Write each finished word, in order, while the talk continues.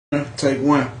Take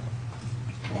one.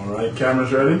 All right,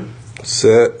 cameras ready?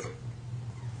 Set.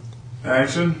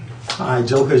 Action. All right,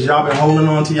 jokers, y'all been holding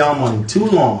on to y'all money too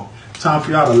long. Time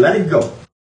for y'all to let it go.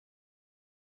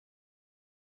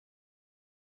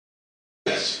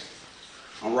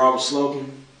 I'm Robert Slocum,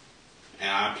 and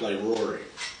I play Rory.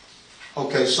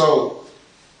 Okay, so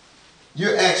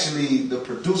you're actually the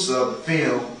producer of the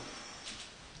film.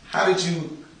 How did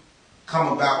you come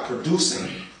about producing,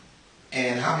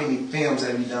 and how many films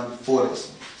have you done before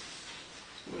this?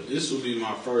 Well, this will be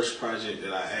my first project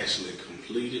that I actually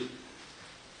completed.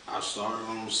 I've started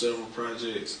on several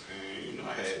projects, and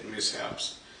I had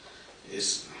mishaps.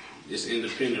 It's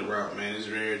independent route, man. It's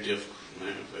very difficult,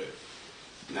 man. But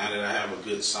now that I have a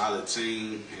good, solid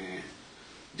team and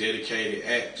dedicated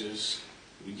actors,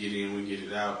 we get in, we get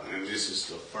it out, and this is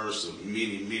the first of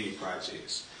many, many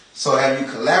projects. So have you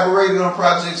collaborated on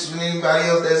projects with anybody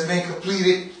else that's been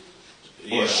completed?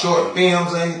 Or short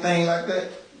films or anything like that?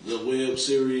 The web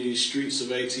series Streets of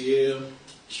ATL,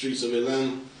 Streets of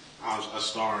Atlanta, I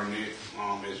star in it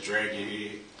as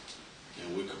Dragonhead,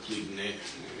 and we're completing that,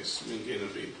 and it's been getting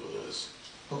a big buzz.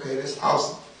 Okay, that's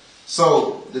awesome.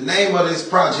 So the name of this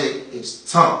project is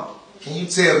TONK. Can you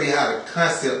tell me how the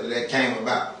concept of that came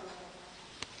about?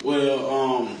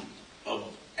 Well, an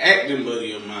acting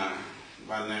buddy of mine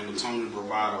by the name of Tony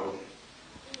Bravado,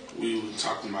 we were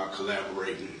talking about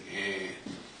collaborating, and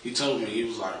he told me, he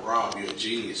was like, "Rob, you're a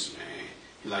genius, man.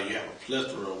 He's like, you have a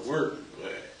plethora of work,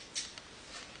 but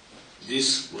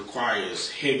this requires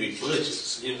heavy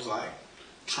budgets." It was like,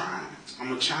 I'm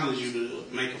gonna challenge you to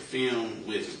make a film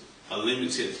with a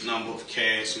limited number of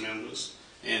cast members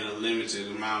and a limited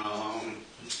amount of,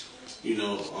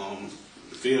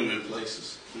 filming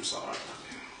places. I'm sorry.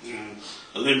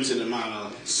 A limited amount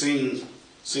of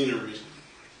scenery.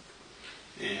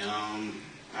 And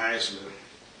I actually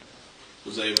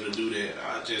was able to do that.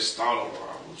 I just thought of it.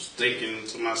 I was thinking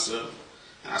to myself,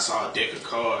 and I saw a deck of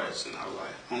cards, and I was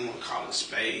like, I don't want to call it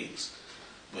spades,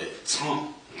 but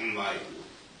TONK. I'm like,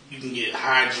 you can get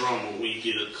high drama when you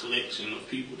get a collection of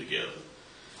people together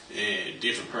and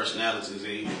different personalities,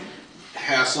 and you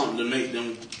have something to make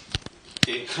them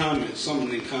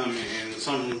something in common, and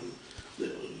something that,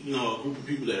 a group of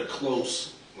people that are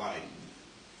close. Like,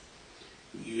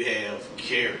 you have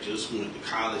characters who went to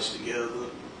college together,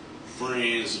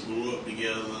 friends who grew up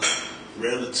together,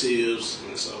 relatives,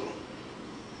 and so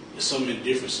so many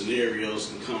different scenarios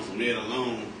can come from that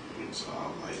alone. And so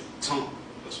I'm like, TONK,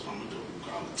 that's what I'm gonna do. We'll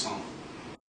call it TONK.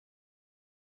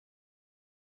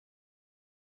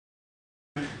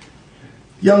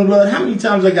 Young blood, how many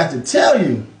times I got to tell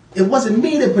you, it wasn't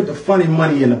me that put the funny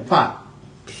money in the pot.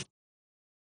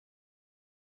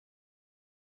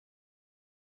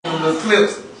 The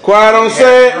clips. Quiet on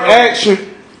set. Action.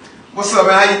 What's up,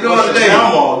 man? How you doing today?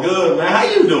 I'm all good, man. How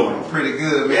you doing? Pretty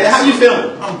good, man. Yeah, how you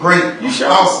feeling? I'm great. You sure?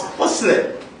 Awesome. What's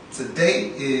today?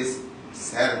 Today is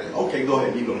Saturday. Okay, go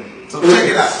ahead. You go. So check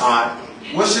it out. All right.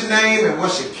 What's your name and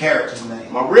what's your character's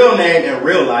name? My real name in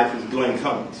real life is Glenn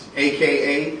Cummings,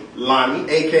 a.k.a. Lonnie,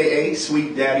 a.k.a.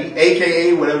 Sweet Daddy,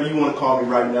 a.k.a. whatever you want to call me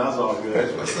right now. It's all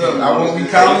good. What's up? I won't be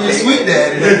calling you Sweet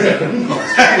Daddy.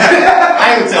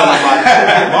 I ain't telling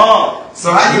nobody. Mom.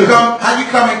 So how you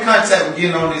come in contact with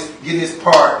getting this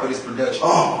part for this production?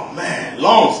 Oh man,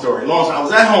 long story. I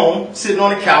was at home sitting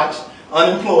on the couch,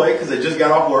 unemployed because I just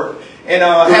got off work, and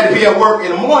had to be at work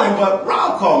in the morning. But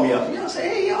Rob called me up. Say,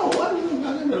 hey yo, what?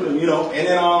 And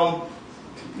then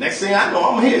next thing I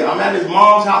know, I'm here. I'm at his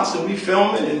mom's house and we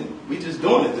filming and we just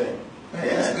doing the thing. Man,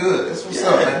 that's good. That's what's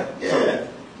up, man. Yeah. So,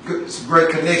 good. It's a great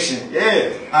connection.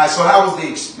 Yeah. All right. So how was the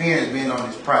experience being on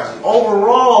this project?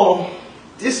 Overall,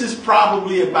 this is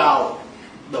probably about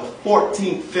the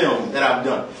 14th film that I've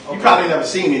done. Okay. You probably never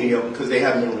seen any of them because they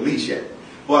haven't been released yet.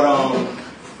 But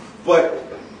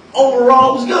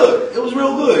overall, it was good. It was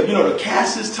real good. The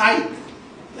cast is tight.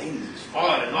 Ladies is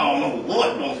fine, and I don't know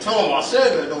what. Don't tell them I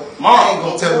said that. Though. Mom ain't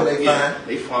gonna tell them they fine.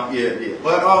 They fine. Yeah.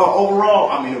 But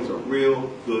overall, I mean, it was a real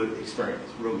good experience.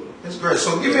 Real good. That's great.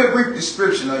 So give me a brief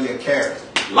description of your character.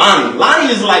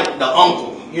 Lonnie is like the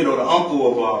uncle. The uncle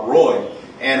of Roy.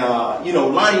 And,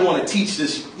 Lonnie want to teach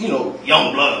this, young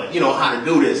blood, how to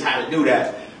do this, how to do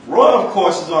that. Roy, of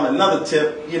course, is on another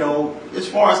tip, as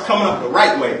far as coming up the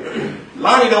right way.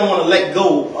 Lonnie don't want to let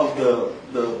go of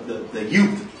the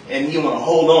youth, and he want to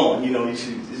hold on. You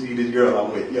see this girl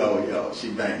I'm with, yo, she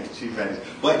banging.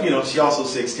 But, she also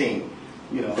 16,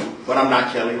 but I'm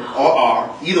not Kelly, or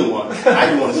R, either one,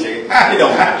 how you want to say it, it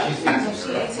don't matter.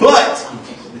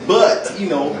 But,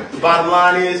 the bottom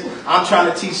line is, I'm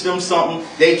trying to teach them something,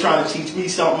 they trying to teach me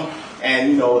something,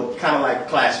 and, kind of like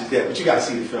clashes there. But you got to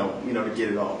see the film, to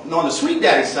get it all. And on the Sweet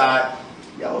Daddy side,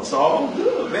 Yo, it's all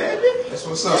good, baby. That's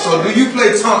what's up. So, do you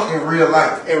play TONK in real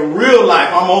life? In real life,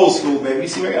 I'm old school, baby. You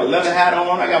see me? I got a leather hat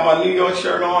on. I got my New York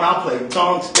shirt on. I play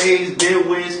TONK, spades, bid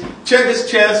whist, checkers,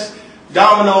 chess,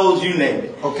 dominoes, you name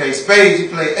it. Okay, spades, you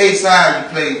play A-side, you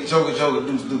play joker, joker,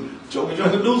 deuce, deuce. Joker,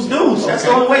 joker, deuce, deuce. That's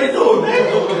the only way to do it,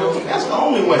 man. That's the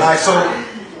only way. All right, so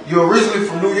you're originally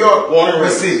from New York? Born and What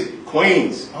raised. city?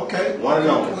 Queens. Okay. One and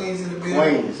only. Queens in the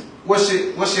building. Queens.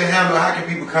 What's your handle? How can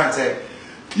people contact you?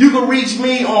 You can reach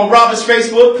me on Robert's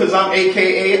Facebook because I'm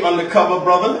AKA Undercover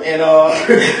Brother, and on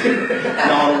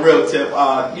a real tip,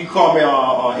 you call me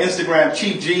on Instagram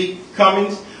Chief G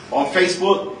Cummings, on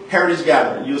Facebook Heritage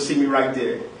Gathering. You'll see me right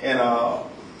there. And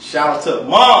shout out to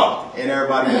Mom and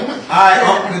everybody else. All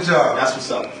right, good job. That's what's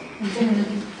up.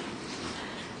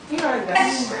 You already got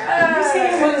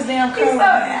what is damn cool? He's so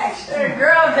extra.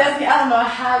 Girl, Dusty, I don't know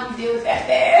how you deal with that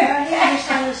bad. He was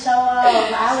trying to show off.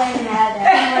 I wouldn't have that.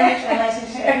 I want this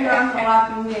relationship. You know, I'm gonna walk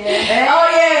him with. Oh,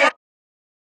 yeah.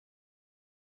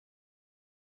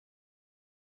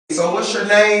 So what's your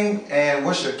name and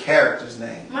what's your character's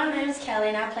name? My name is Kelly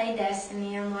and I play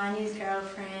Destiny. I'm Lonnie's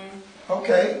girlfriend.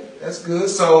 Okay, that's good.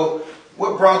 So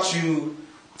what brought you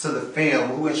to the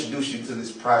film? Who introduced you to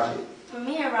this project?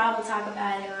 Me and Rob will talk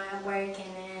about it at work,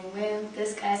 and then we'll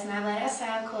discuss, and I'm like, that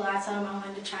sounds cool. I told him I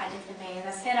wanted to try different things.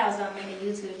 I said I was going to make a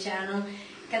YouTube channel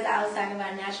because I was talking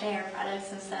about natural hair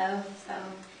products and stuff. So.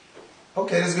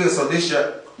 Okay, that's good. So this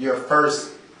your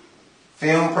first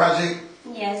film project?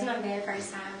 Yeah, it's my very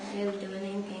first time really doing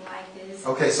anything like this.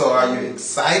 Okay, so are you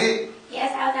excited?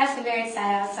 Yes, I was actually very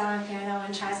excited. I was telling parents I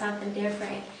want to try something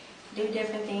different, do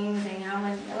different things, and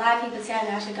a lot of people tell me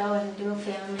I should go and do a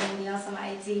film and be on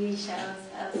somebody's TV show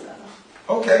and stuff.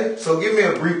 So. Okay, so give me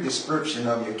a brief description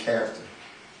of your character.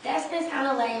 Destiny's kind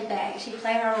of laid back. She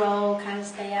play her role, kind of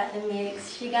stay out the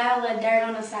mix. She got a little dirt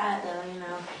on the side though, you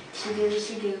know. She do what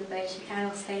she do, but she kind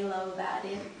of stay low about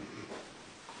it.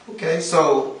 Okay,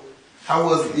 so how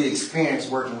was the experience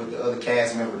working with the other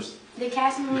cast members? The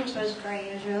cast members was great.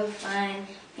 It was real fun.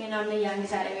 You know, I'm the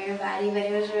youngest out of everybody, but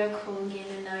it was real cool getting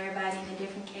to know everybody and the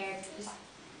different characters.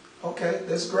 Okay,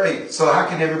 that's great. So how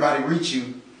can everybody reach you?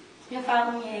 You can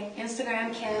follow me at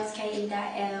Instagram, Kels,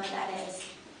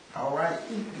 All right,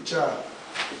 good job.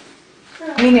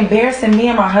 I mean, embarrassing me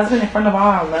and my husband in front of all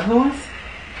our loved ones?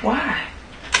 Why?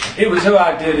 It was your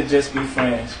idea to just be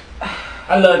friends.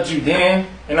 I loved you then,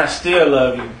 and I still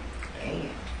love you.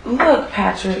 Look,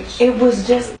 Patrick, it was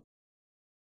just...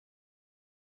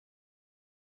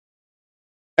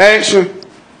 Action.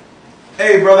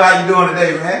 Hey, brother, how you doing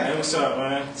today, man? Hey, what's up,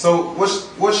 man? So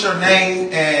what's your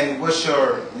name and what's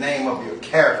your name of your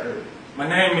character? My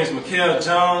name is Mikael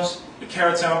Jones. The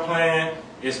character I'm playing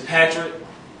is Patrick.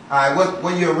 All right,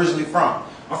 where you originally from?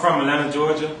 I'm from Atlanta,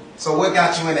 Georgia. So what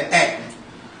got you into acting?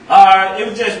 It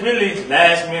was just really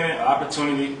last minute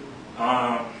opportunity.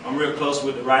 I'm real close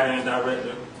with the writer and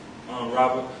director,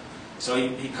 Robert. So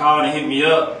he called and hit me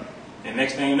up, and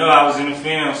next thing you know, I was in the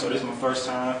film. So this is my first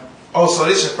time. Oh, so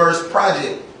this your first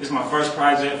project? This is my first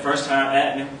project, first time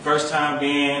acting, first time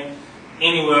being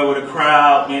anywhere with a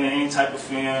crowd, being in any type of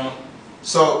film.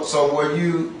 So are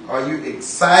you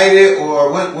excited, or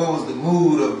what was the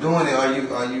mood of doing it? Are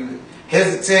you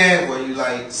hesitant? Were you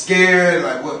like scared?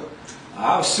 Like what?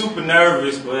 I was super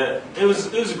nervous, but it was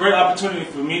a great opportunity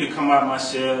for me to come out of my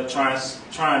shell, trying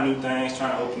new things,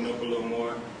 trying to open up a little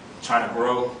more, trying to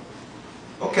grow.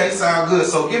 Okay, sound good.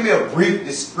 So give me a brief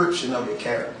description of your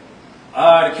character.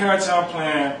 The character I'm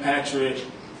playing, Patrick,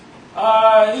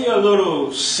 he a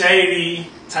little shady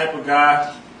type of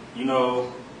guy, you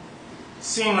know,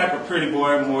 seemed like a pretty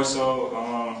boy more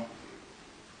so,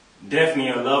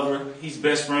 definitely a lover. He's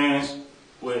best friends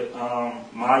with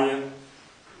Maya.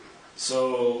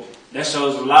 So that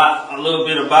shows a little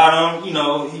bit about him. You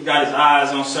know, he got his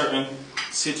eyes on certain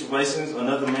situations,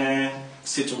 another man's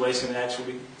situation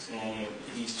actually, and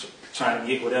he's trying to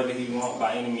get whatever he wants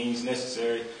by any means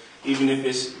necessary, even if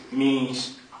it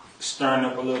means stirring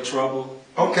up a little trouble.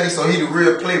 Okay, so he the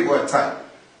real playboy type.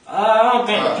 I don't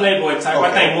think the playboy type. Okay.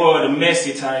 I think more of the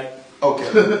messy type.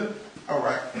 Okay. All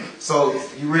right. So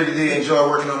you really did enjoy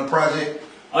working on the project?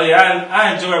 Oh yeah,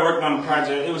 I enjoyed working on the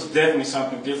project. It was definitely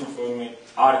something different for me.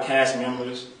 All the cast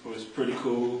members was pretty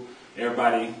cool.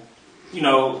 Everybody, you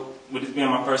know, with it being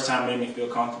my first time, made me feel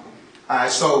comfortable. All right,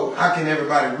 so how can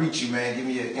everybody reach you, man? Give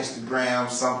me your Instagram,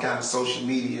 some kind of social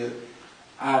media.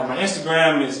 My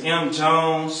Instagram is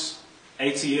mjonesatl.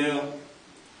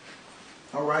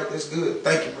 All right, that's good.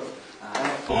 Thank you, bro.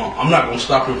 I'm not gonna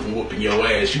stop him from whooping your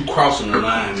ass. You crossing the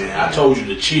line, man. I told you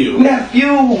to chill. Nephew,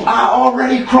 I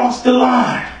already crossed the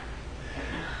line.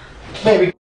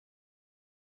 Baby.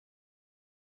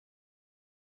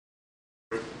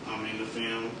 in the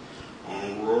film.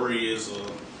 Rory is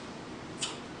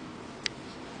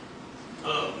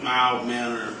a mild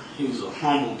manner. He's a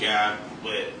humble guy,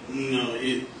 but you know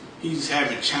he's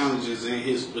having challenges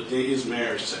within his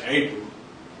marriage to April.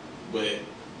 But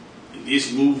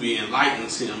this movie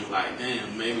enlightens him, like,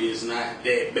 damn, maybe it's not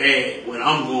that bad what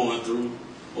I'm going through.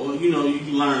 Or, you know, you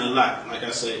can learn a lot, like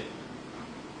I said.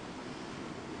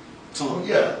 Oh,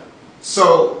 yeah.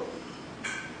 So,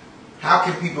 how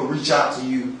can people reach out to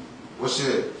you? What's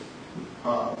your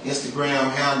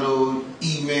Instagram handle,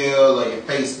 email, or your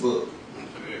Facebook?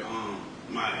 Okay,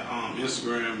 my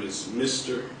Instagram is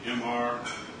Mr.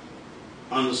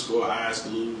 MR_eyes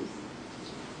glued.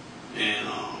 And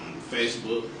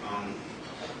Facebook,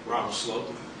 Robert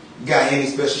Slogan. You got any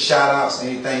special shout outs,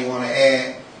 anything you want to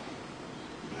add?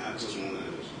 I just want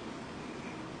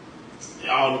to,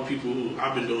 all the people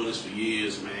I've been doing this for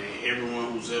years, man.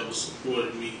 Everyone who's ever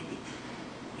supported me,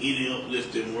 any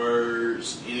uplifting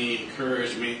words, any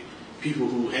encouragement, people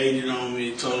who hated on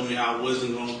me, told me I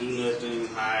wasn't going to do nothing,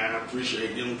 I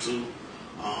appreciate them too.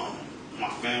 My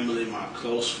family, my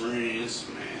close friends,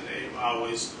 man, they've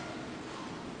always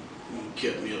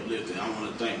kept me uplifted. I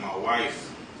want to thank my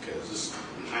wife, because it's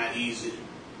not easy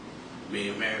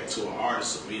being married to an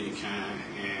artist of any kind.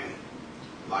 And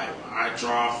like, I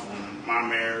draw from my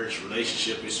marriage,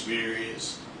 relationship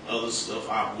experience, other stuff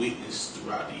I've witnessed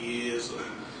throughout the years,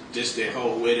 just that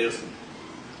whole wedding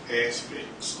aspect.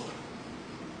 So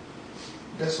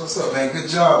that's what's up, man. Good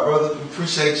job, brother.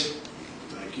 Appreciate you.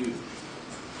 Thank you.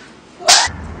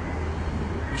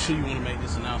 You sure you want to make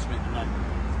this announcement tonight?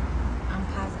 I'm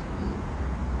positive.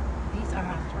 These are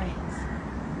our friends.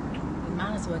 We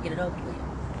might as well get it over with.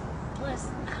 Plus,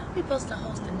 how are we supposed to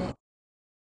host the next?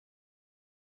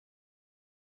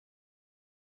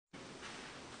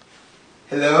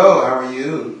 Hello, how are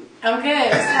you? I'm good.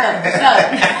 What's up? What's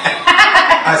up?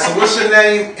 Alright, so what's your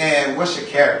name and what's your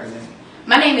character name?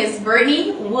 My name is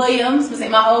Brittany Williams. I'm gonna say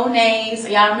my whole name so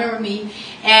y'all remember me.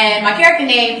 And my character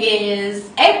name is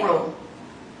April.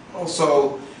 Oh,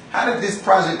 so how did this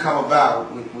project come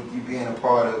about with you being a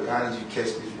part of it? How did you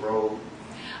catch this role?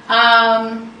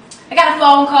 I got a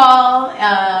phone call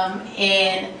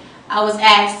and I was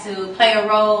asked to play a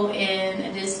role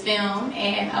in this film,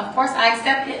 and of course I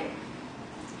accepted.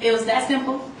 It was that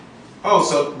simple. Oh,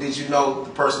 so did you know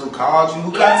the person who called you?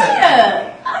 Who contacted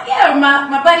you? Yeah,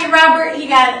 my buddy Robert, he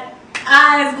got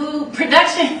Eyes Glued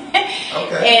Production.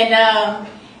 Okay. And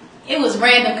it was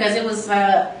random because it was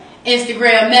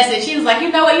Instagram message. He was like,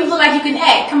 you know what, you look like you can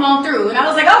act. Come on through. And I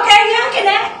was like, okay, yeah, I can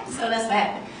act. So that's what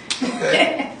happened.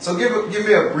 Okay. So give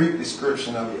me a brief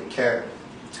description of your character.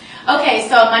 Okay,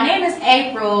 so my name is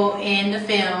April in the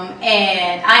film,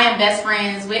 and I am best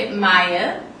friends with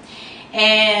Maya.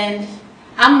 And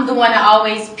I'm the one that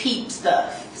always peeps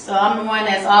stuff. So I'm the one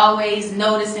that's always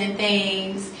noticing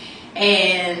things.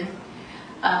 And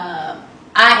I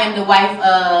am the wife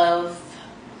of,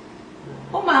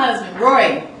 my husband,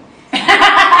 Roy.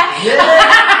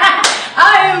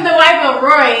 I am the wife of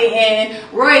Roy, and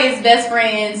Roy is best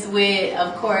friends with,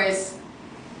 of course,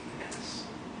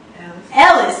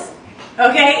 Ellis.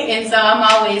 Okay, and so I'm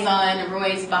always on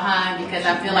Roy's behind because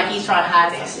I feel like he's trying to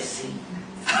hide something.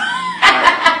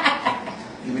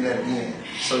 Give me that again.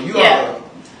 So you are.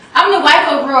 I'm the wife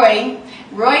of Roy.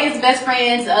 Roy is best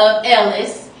friends of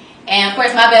Ellis, and of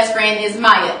course my best friend is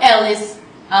Maya, Ellis'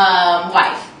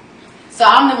 wife. So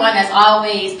I'm the one that's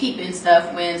always peeping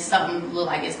stuff when something look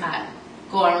like it's not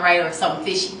going right or something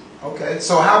fishy. Okay,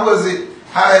 so how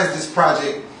has this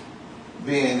project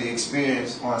been, the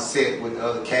experience on set with the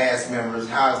other cast members?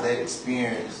 How's that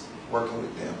experience working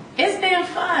with them? It's been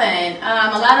fun.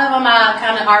 A lot of them I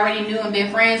kind of already knew and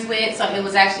been friends with, so it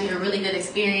was actually a really good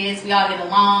experience. We all get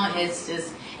along. It's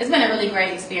been a really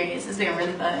great experience. It's been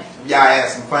really fun. Y'all had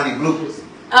some funny bloopers?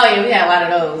 Oh yeah, we had a lot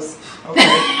of those. Okay.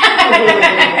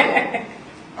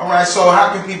 All right, so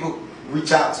how can people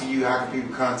reach out to you? How can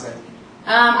people contact you?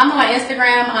 I'm on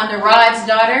Instagram under Rod's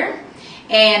Daughter,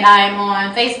 and I'm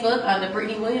on Facebook under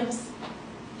Brittany Williams.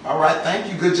 All right, thank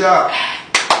you. Good job.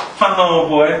 My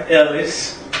homeboy,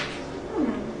 Ellis.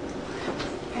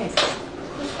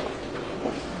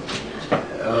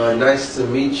 Nice to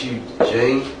meet you,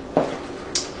 Jane.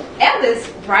 Ellis,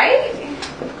 right?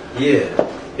 Yeah.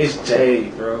 It's Jay,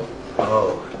 bro.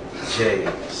 Oh, Jay.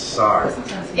 Sorry.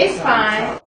 It's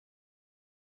fine.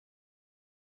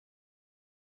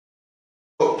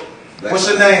 What's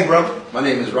your name, brother? My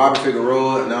name is Robert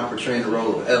Figueroa, and I'm portraying the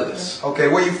role of Ellis. Okay,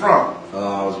 where you from?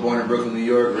 I was born in Brooklyn, New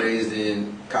York, raised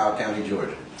in Cobb County,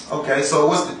 Georgia. Okay, so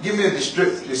give me a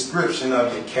description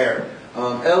of your character.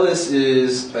 Ellis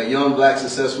is a young black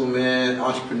successful man,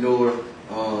 entrepreneur,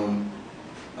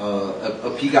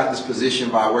 he got this position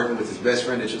by working with his best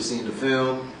friend that you'll see in the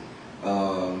film.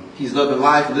 He's loving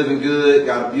life, living good,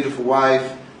 got a beautiful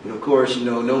wife. But of course, you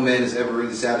know, no man is ever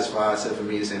really satisfied except for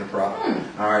me. This ain't a problem.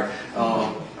 All right.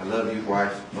 I love you,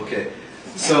 wife. Okay.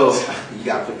 So you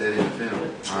got to put that in the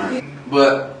film. All right.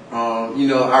 But you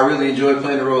know, I really enjoyed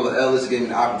playing the role of Ellis, getting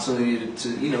the opportunity to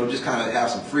you know, just kind of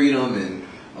have some freedom. And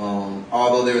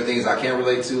although there are things I can't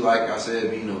relate to, like I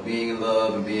said, you know, being in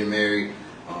love and being married,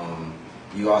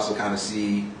 you also kind of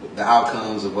see the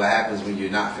outcomes of what happens when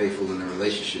you're not faithful in a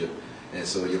relationship. And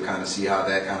so you'll kind of see how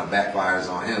that kind of backfires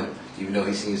on him. Even though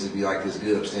he seems to be like this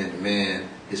good, upstanding man,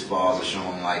 his flaws are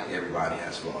shown like everybody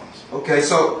has flaws. Okay,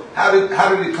 so how did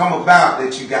it come about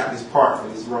that you got this part for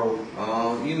this role?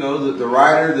 You know, the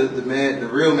writer, the man, the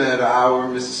real man of the hour,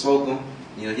 Mr. Slocum,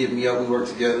 you know, hit me up. We worked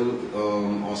together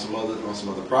on some other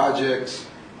projects.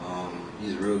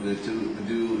 He's a real good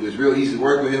dude. It was real easy to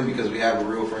work with him because we have a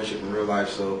real friendship in real life.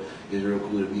 So it's real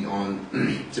cool to be on,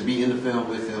 to be in the film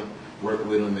with him, work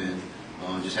with him, and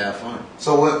just have fun.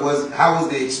 So how was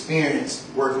the experience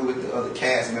working with the other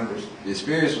cast members? The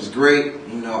experience was great.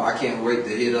 You know, I can't wait to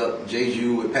hit up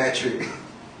Jeju with Patrick.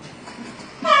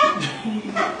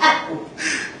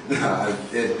 Nah,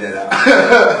 edit that out.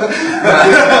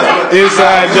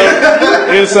 Inside joke.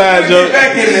 Inside joke.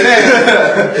 Back into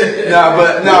that.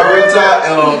 Real talk.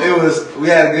 We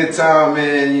had a good time,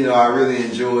 man. You know, I really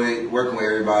enjoyed working with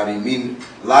everybody. Meeting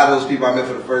a lot of those people I met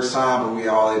for the first time, but we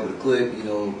all able to click. You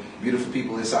know, beautiful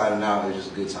people inside and out. It was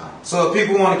just a good time. So if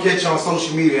people want to catch you on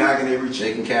social media, how can they reach you?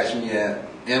 They can catch me at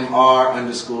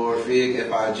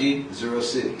MR_FIG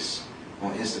 06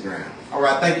 on Instagram. All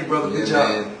right, thank you, brother. Good job.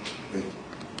 Man. Thank you.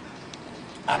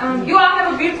 You all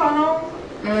have a beautiful home.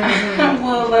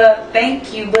 Well,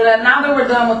 thank you. But now that we're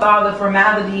done with all the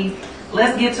formalities,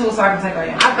 let's get to it so I can take our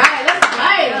All right, let's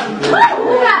play.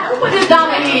 Who put this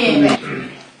dollar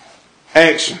in?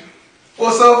 Action.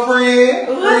 What's up, friend?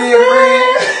 Friend.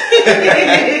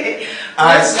 All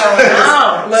right,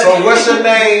 so what's your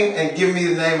name, and give me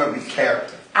the name of your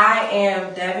character. I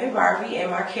am Devin Barbie,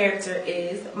 and my character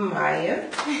is Maya.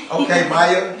 Okay,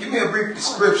 Maya, give me a brief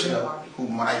description of who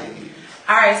Maya is.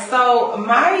 Alright, so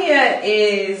Maya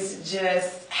is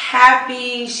just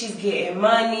happy, she's getting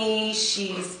money,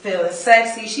 she's feeling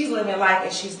sexy, she's living life,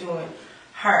 and she's doing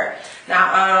her.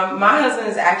 Now, my husband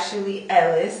is actually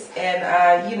Ellis,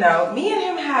 and you know, me and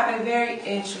him have a very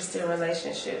interesting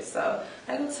relationship, so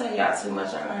I ain't gonna tell y'all too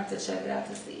much. I'm gonna have to check it out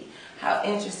to see how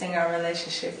interesting our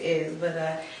relationship is. But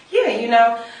yeah, you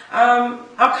know, I'm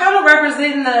kind of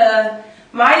representing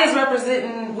Maya's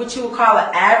representing what you would call an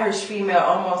average female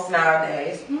almost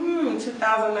nowadays.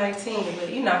 2019,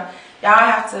 but you know, y'all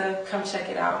have to come check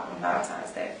it out on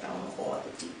Valentine's Day. All the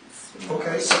deets.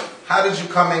 Okay, so how did you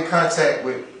come in contact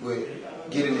with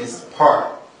getting this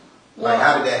part? Like,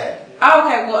 how did that happen? Oh,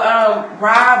 okay, well,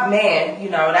 Rob Mann, you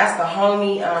know, that's the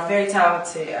homie, very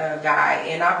talented guy,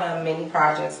 and I've done many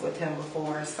projects with him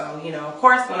before. So, you know, of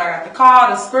course, when I got the call,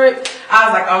 the script, I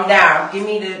was like, I'm down. Give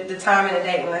me the time and the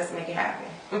date, and let's make it happen.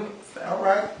 So. All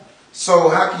right. So,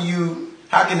 how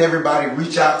can everybody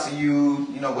reach out to you?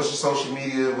 You know, what's your social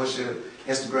media? What's your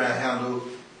Instagram handle?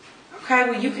 Okay,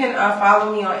 well, you can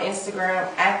follow me on Instagram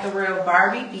at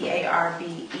 @TheRealBarbie,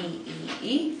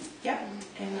 BARBEEE. Yep,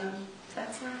 and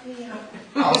that's where I am.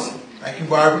 Awesome. Thank you,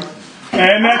 Barbie.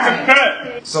 And that's a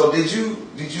cut. So did you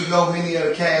know many of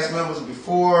the cast members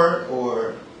before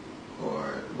or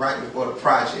right before the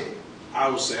project? I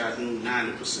would say I knew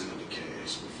 90% of the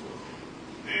cast before,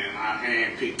 and I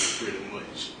handpicked pretty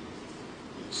much.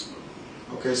 So.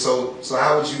 Okay, so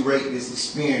how would you rate this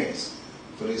experience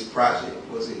for this project?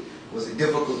 Was it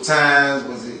difficult times?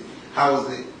 How was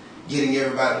it getting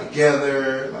everybody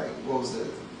together? Like, what was the?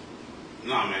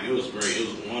 No, man, it was great. It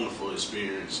was a wonderful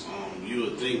experience. You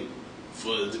would think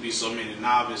for there to be so many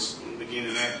novice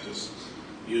beginning actors,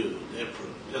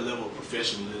 that level of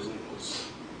professionalism was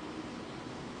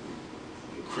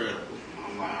incredible.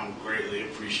 I'm greatly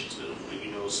appreciative. And,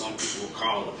 you know, some people were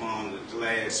called upon at the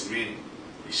last minute.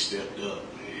 They stepped up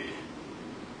and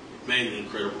made an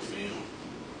incredible film.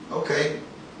 Okay.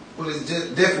 Well, it's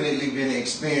definitely been an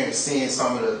experience seeing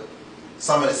some of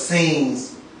the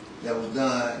scenes that was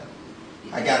done.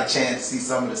 I got a chance to see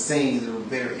some of the scenes that were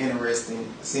very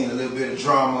interesting. I seen a little bit of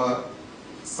drama.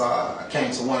 So I came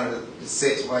to one of the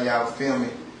sets while y'all were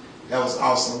filming. That was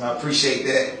awesome. I appreciate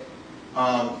that.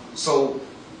 So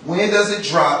when does it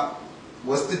drop?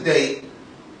 What's the date?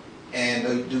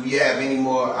 And do you have any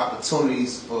more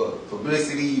opportunities for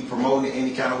publicity, promoting it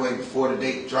any kind of way before the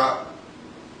date drop?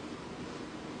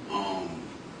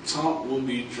 TONK will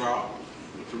be dropped.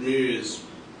 The premiere is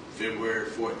February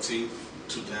 14th,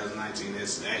 2019.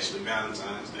 That's actually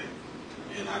Valentine's Day.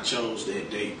 and I chose that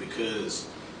date because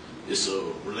it's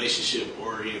a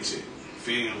relationship-oriented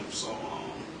film. So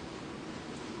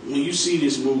when you see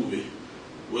this movie,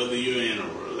 whether you're in a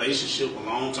relationship, a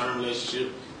long-term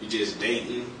relationship, you're just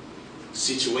dating,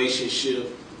 situationship,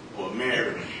 or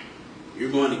married,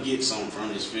 you're going to get something from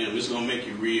this film. It's going to make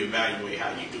you reevaluate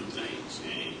how you do things,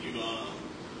 and you're going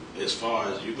to, as far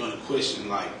as you're going to question,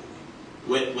 like,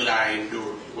 what would I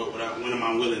endure? What am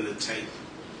I willing to take?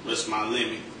 What's my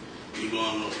limit? You're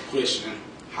going to question,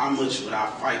 how much would I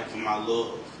fight for my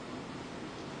love?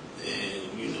 And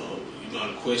you're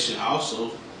going to question also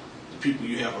the people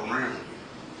you have around you.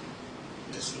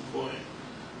 That's important.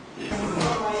 I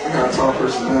got a tall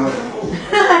personality.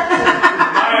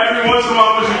 Every once in a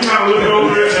while, you kind of look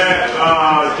over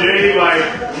at Jay, like,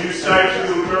 you types of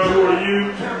little girl, who are you?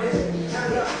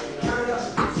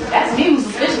 That's me who's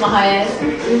suspicious on her ass.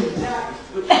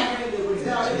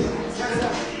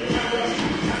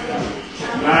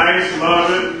 Nice, love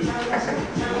it.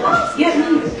 Get me.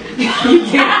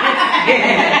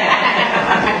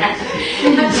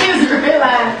 She was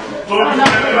realized. Focus on the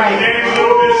game a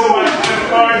little bit, so much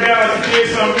far down, I did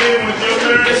something with your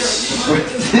turn. This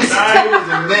was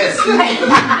a mess.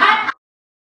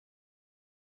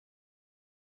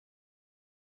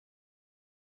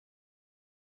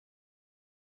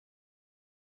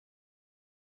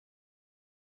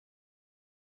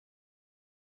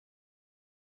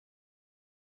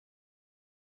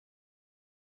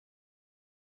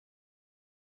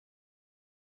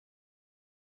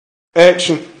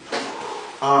 Action.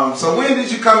 So when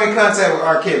did you come in contact with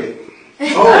R. Kelly? Hey,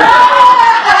 that's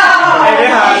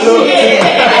how I look.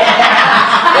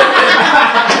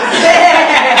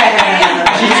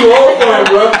 She's too old for it,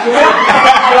 bro.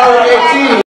 She's already 18.